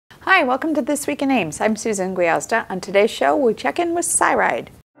Hi, welcome to This Week in Ames. I'm Susan Guiazda. On today's show, we check in with CyRide.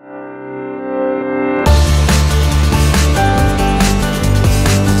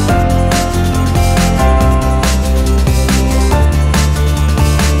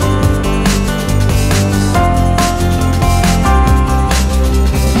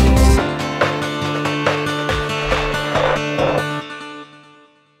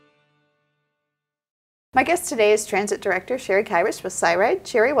 My guest today is Transit Director Sherry Kyrus with CyRide.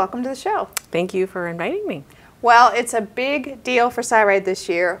 Sherry, welcome to the show. Thank you for inviting me. Well, it's a big deal for CyRide this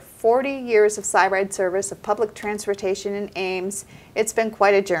year. 40 years of CyRide service of public transportation in Ames. It's been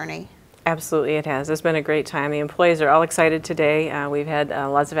quite a journey. Absolutely, it has. It's been a great time. The employees are all excited today. We've had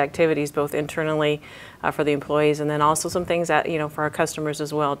lots of activities, both internally for the employees, and then also some things that for our customers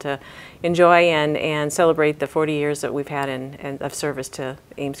as well to enjoy and celebrate the 40 years that we've had of service to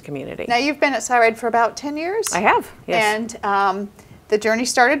the Ames community. Now, you've been at CyRide for about 10 years. I have, yes. And the journey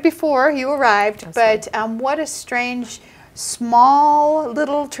started before you arrived. That's but right. What a strange, small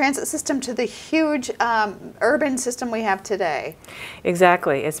little transit system to the huge urban system we have today.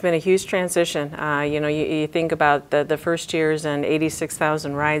 Exactly. It's been a huge transition. You think about the first years and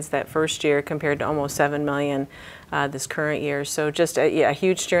 86,000 rides that first year compared to almost 7 million this current year. So just a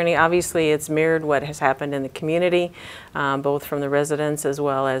huge journey. Obviously, it's mirrored what has happened in the community, both from the residents as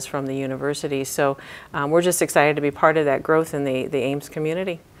well as from the university. So we're just excited to be part of that growth in the Ames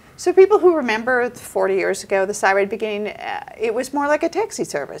community. So people who remember 40 years ago, the CyRide beginning, it was more like a taxi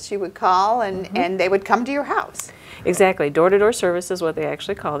service. You would call and they would come to your house. Exactly. Door-to-door service is what they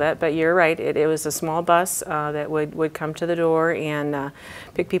actually call that. But you're right. It was a small bus that would come to the door and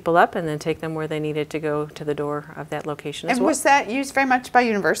pick people up and then take them where they needed to go to the door of that location as well. And was that used very much by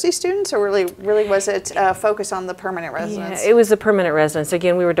university students, or really was it focused on the permanent residents? Yeah, it was the permanent residents.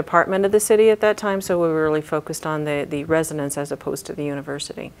 Again, we were a department of the city at that time, so we were really focused on the residents as opposed to the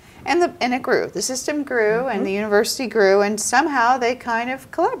university. And it grew. The system grew, and the university grew, and somehow they kind of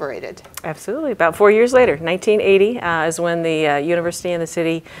collaborated. Absolutely. About 4 years later, 1980, is when the university and the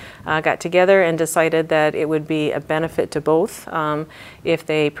city got together and decided that it would be a benefit to both if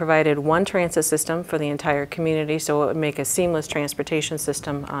they provided one transit system for the entire community, so it would make a seamless transportation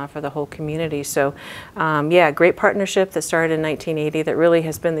system for the whole community. So yeah, great partnership that started in 1980 that really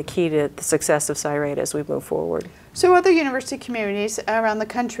has been the key to the success of CyRide as we move forward. So other university communities around the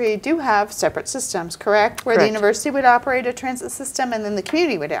country do have separate systems, correct? Where Correct. The university would operate a transit system and then the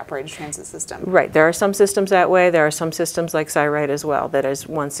community would operate a transit system. Right. There are some systems that way. There are some systems like CyRide as well that is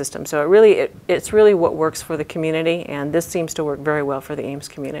one system. So it's really what works for the community, and this seems to work very well for the Ames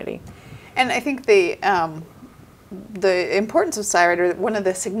community. And I think the importance of CyRide, or one of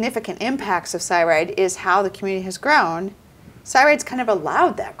the significant impacts of CyRide, is how the community has grown. CyRide's kind of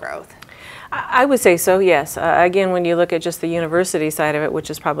allowed that growth. I would say so, yes. Again, when you look at just the university side of it, which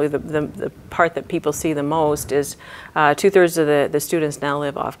is probably the part that people see the most, is 2/3 of the students now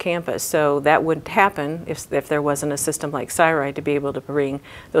live off campus. So that wouldn't happen if there wasn't a system like CyRide to be able to bring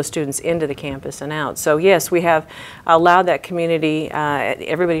those students into the campus and out. So yes, we have allowed that community,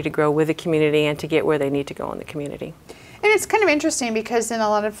 everybody to grow with the community and to get where they need to go in the community. And it's kind of interesting because in a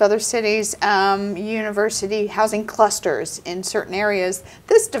lot of other cities, university housing clusters in certain areas,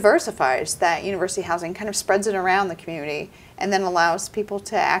 this diversifies that university housing, kind of spreads it around the community, and then allows people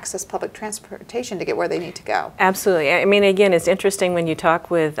to access public transportation to get where they need to go. Absolutely. I mean, again, it's interesting when you talk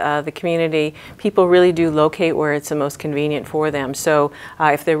with the community, people really do locate where it's the most convenient for them. So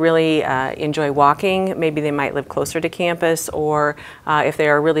if they really enjoy walking, maybe they might live closer to campus, or if they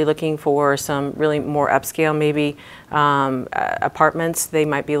are really looking for some really more upscale, maybe apartments, they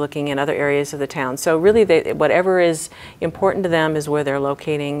might be looking in other areas of the town. So really, whatever is important to them is where they're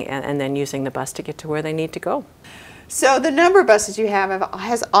locating and then using the bus to get to where they need to go. So the number of buses you have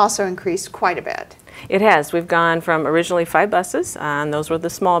has also increased quite a bit. It has. We've gone from originally 5 buses, and those were the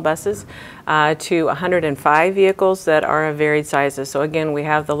small buses, to 105 vehicles that are of varied sizes. So again, we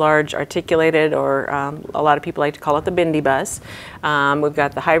have the large articulated, or a lot of people like to call it the Bindi bus. We've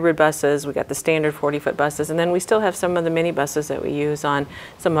got the hybrid buses, we've got the standard 40-foot buses, and then we still have some of the mini buses that we use on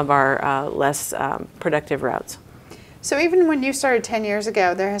some of our less productive routes. So even when you started 10 years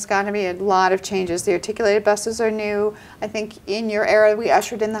ago, there has got to be a lot of changes. The articulated buses are new. I think in your era we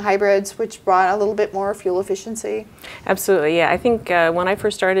ushered in the hybrids, which brought a little bit more fuel efficiency. Absolutely, yeah. I think when I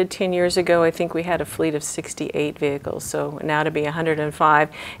first started 10 years ago, I think we had a fleet of 68 vehicles, so now to be 105.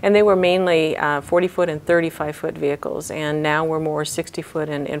 And they were mainly 40-foot and 35-foot vehicles, and now we're more 60-foot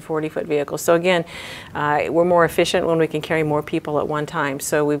and 40-foot vehicles. So again, we're more efficient when we can carry more people at one time,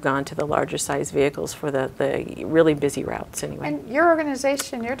 so we've gone to the larger size vehicles for the really busy busy routes anyway. And your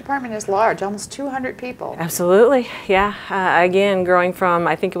organization, your department is large, almost 200 people. Absolutely, yeah. Again, growing from,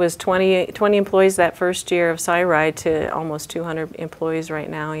 I think it was 20 employees that first year of CyRide to almost 200 employees right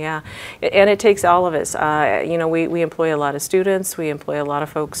now, yeah. And it takes all of us. You know, we employ a lot of students, we employ a lot of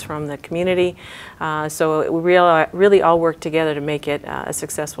folks from the community, so we really all work together to make it a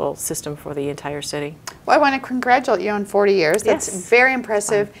successful system for the entire city. Well, I want to congratulate you on 40 years. That's Yes. very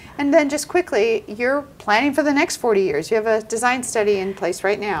impressive. And then just quickly, you're planning for the next 40 years. You have a design study in place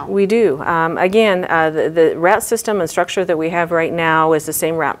right now. We do. Again, the route system and structure that we have right now is the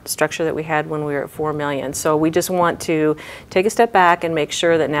same route structure that we had when we were at 4 million. So we just want to take a step back and make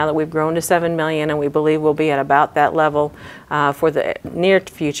sure that now that we've grown to 7 million and we believe we'll be at about that level for the near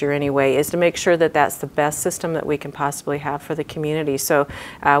future anyway, is to make sure that that's the best system that we can possibly have for the community. So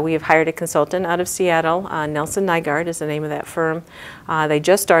we have hired a consultant out of Seattle. Nelson Nygaard is the name of that firm. They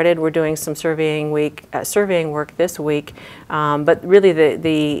just started. We're doing some surveying work this week, but really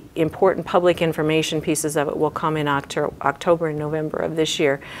the important public information pieces of it will come in October and November of this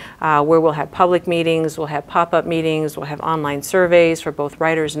year, where we'll have public meetings, we'll have pop-up meetings, we'll have online surveys for both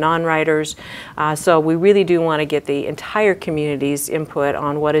riders and non-riders. So we really do want to get the entire community's input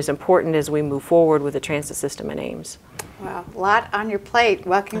on what is important as we move forward with the transit system in Ames. Wow, a lot on your plate.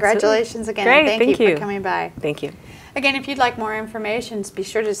 Well, congratulations again. Great, and thank you for coming by. Thank you. Again, if you'd like more information, be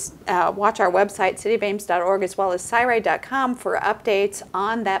sure to watch our website, cityofames.org, as well as CyRide.com for updates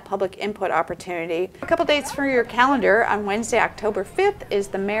on that public input opportunity. A couple dates for your calendar. On Wednesday, October 5th, is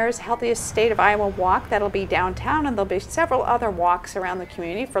the Mayor's Healthiest State of Iowa Walk. That'll be downtown, and there'll be several other walks around the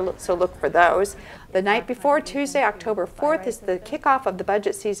community, so look for those. The night before, Tuesday, October 4th, is the kickoff of the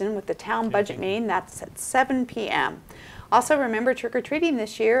budget season with the town budget meeting. That's at 7 p.m. Also, remember trick-or-treating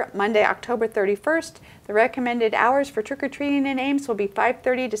this year, Monday, October 31st. The recommended hours for trick-or-treating in Ames will be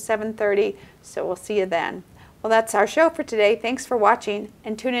 5:30 to 7:30, so we'll see you then. Well, that's our show for today. Thanks for watching,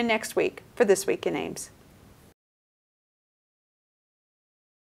 and tune in next week for This Week in Ames.